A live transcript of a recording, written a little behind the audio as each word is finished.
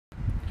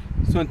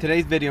So in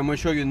today's video, I'm going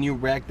to show you a new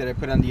rack that I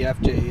put on the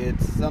FJ.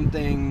 It's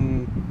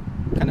something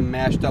kind of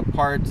mashed up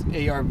parts,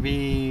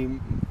 ARB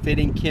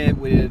fitting kit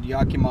with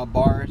Yakima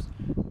bars.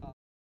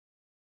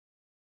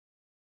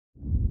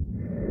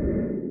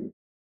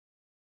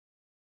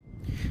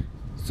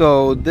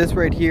 So this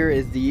right here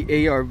is the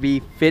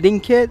ARB fitting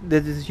kit.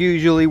 This is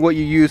usually what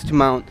you use to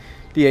mount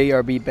the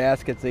ARB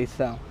baskets they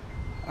sell.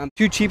 I'm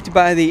too cheap to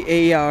buy the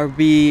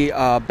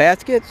ARB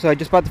basket, so I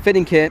just bought the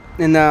fitting kit,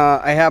 and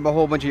I have a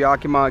whole bunch of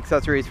Yakima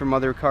accessories from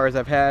other cars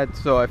I've had,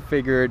 so I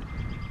figured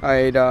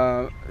I'd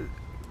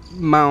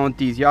mount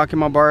these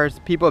Yakima bars.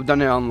 People have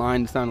done it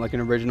online. It's not like an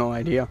original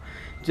idea,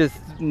 just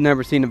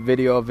never seen a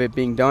video of it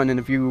being done. And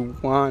if you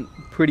want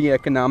pretty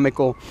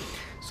economical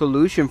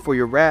solution for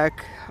your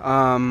rack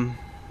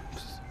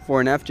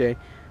for an FJ,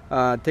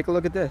 take a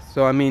look at this.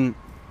 So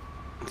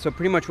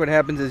pretty much what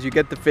happens is you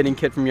get the fitting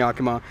kit from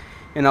Yakima,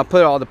 and I'll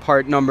put all the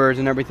part numbers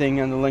and everything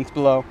in the links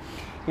below,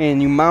 and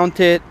you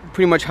mount it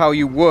pretty much how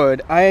you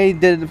would. I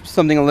did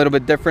something a little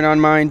bit different on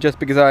mine just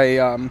because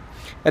I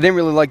didn't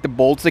really like the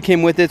bolts that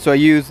came with it, so I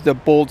used the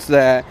bolts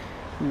that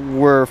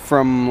were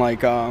from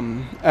like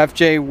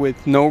FJ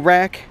with no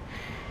rack,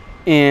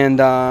 and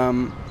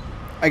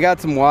I got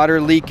some water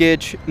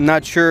leakage. I'm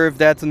not sure if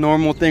that's a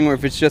normal thing or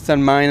if it's just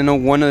on mine. I know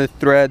one of the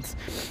threads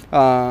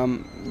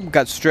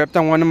got stripped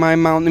on one of my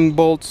mounting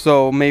bolts,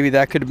 so maybe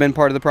that could have been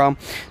part of the problem.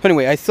 But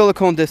anyway, I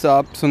siliconed this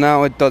up so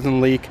now it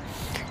doesn't leak.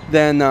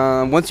 Then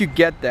once you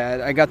get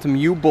that, I got some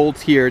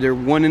U-bolts here. They're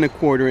 1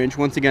 1/4 inch.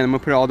 Once again, I'm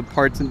gonna put all the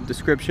parts in the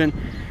description.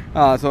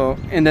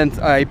 And then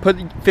I put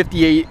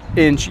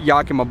 58-inch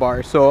Yakima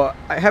bars. So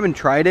I haven't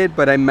tried it,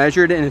 but I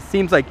measured it, and it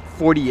seems like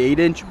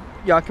 48-inch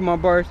Yakima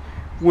bars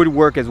would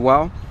work as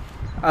well.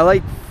 I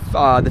like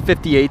the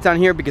 58s on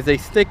here because they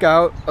stick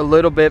out a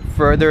little bit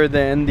further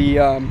than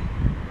the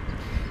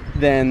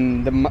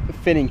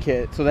fitting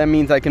kit. So that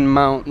means I can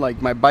mount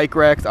like my bike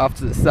racks off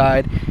to the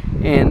side,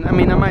 and I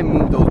might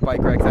move those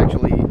bike racks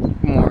actually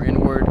more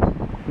inward,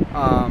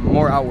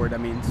 more outward,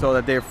 so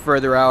that they're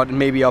further out and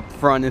maybe up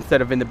front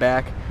instead of in the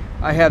back.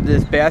 I have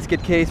this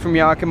basket case from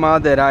Yakima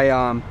that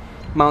I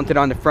mounted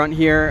on the front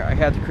here. I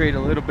had to create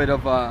a little bit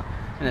of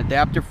an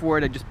adapter for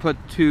it. I just put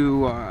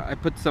I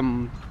put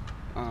some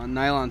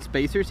nylon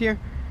spacers here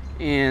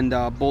and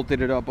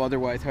bolted it up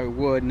otherwise how I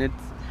would, and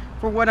it's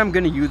for what I'm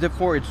going to use it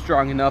for. It's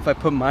strong enough. I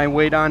put my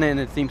weight on it and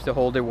it seems to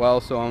hold it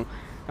well, so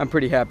I'm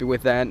pretty happy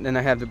with that. And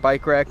I have the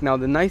bike rack. Now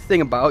the nice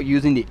thing about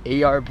using the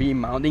ARB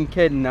mounting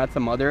kit and not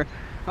some other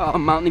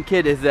mounting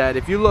kit is that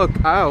if you look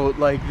out,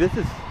 like, this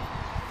is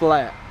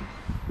flat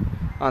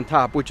on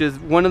top, which is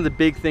one of the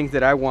big things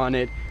that I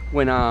wanted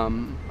when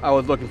I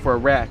was looking for a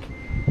rack.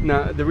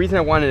 Now the reason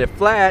I wanted it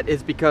flat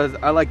is because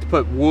I like to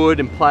put wood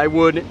and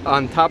plywood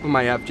on top of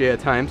my FJ at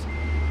times,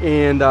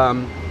 and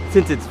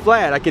since it's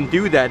flat I can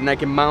do that and I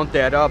can mount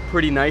that up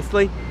pretty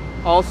nicely.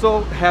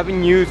 Also,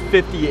 having used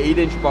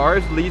 58-inch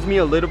bars leaves me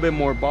a little bit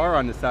more bar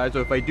on the side, so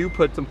if I do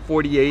put some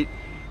 48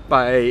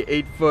 by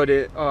 8 foot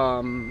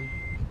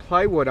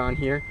plywood on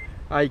here,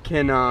 I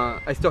can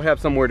I still have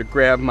somewhere to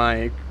grab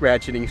my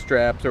ratcheting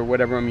straps or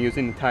whatever I'm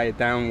using to tie it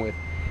down with.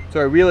 So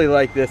I really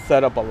like this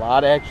setup a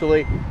lot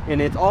actually, and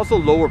it's also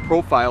lower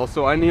profile.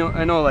 So I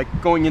know like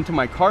going into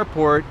my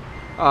carport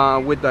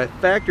with the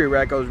factory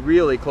rack I was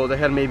really close. I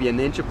had maybe 1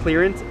 inch of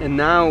clearance, and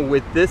now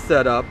with this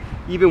setup,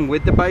 even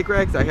with the bike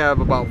racks, I have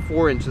about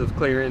 4 inches of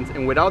clearance,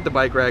 and without the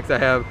bike racks I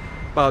have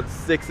about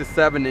 6 to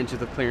 7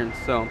 inches of clearance.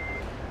 So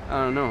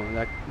I don't know,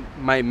 that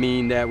might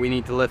mean that we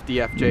need to lift the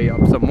FJ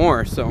up some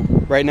more. So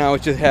right now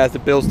it just has the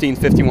Bilstein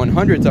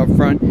 5100s up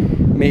front.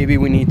 Maybe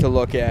we need to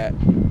look at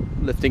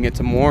lifting it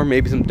some more,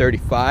 maybe some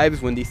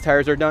 35s when these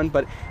tires are done.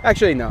 But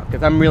actually no,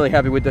 because I'm really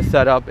happy with the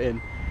setup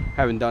and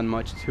haven't done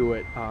much to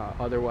it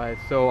otherwise.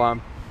 So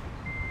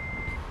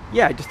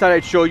yeah, I just thought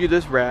I'd show you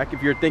this rack.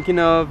 If you're thinking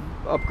of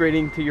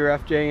upgrading to your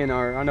FJ and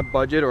are on a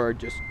budget or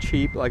just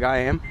cheap like I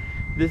am,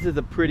 this is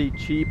a pretty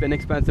cheap,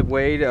 inexpensive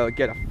way to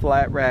get a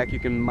flat rack you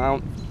can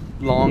mount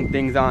long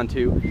things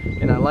onto.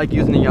 And I like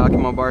using the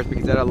Yakima bars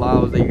because that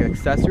allows the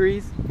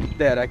accessories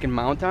that I can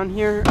mount on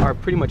here are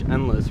pretty much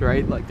endless,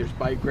 right? Like there's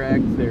bike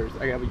racks,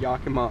 I have a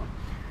Yakima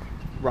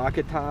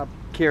rocket top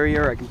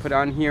carrier I can put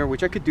on here,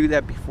 which I could do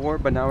that before,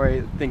 but now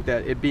I think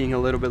that it being a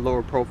little bit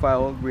lower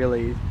profile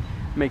really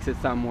makes it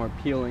sound more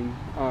appealing.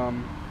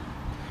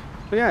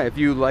 So yeah, if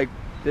you like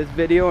this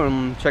video,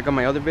 and check out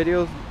my other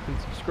videos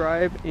and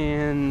subscribe,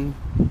 and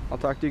I'll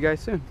talk to you guys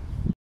soon.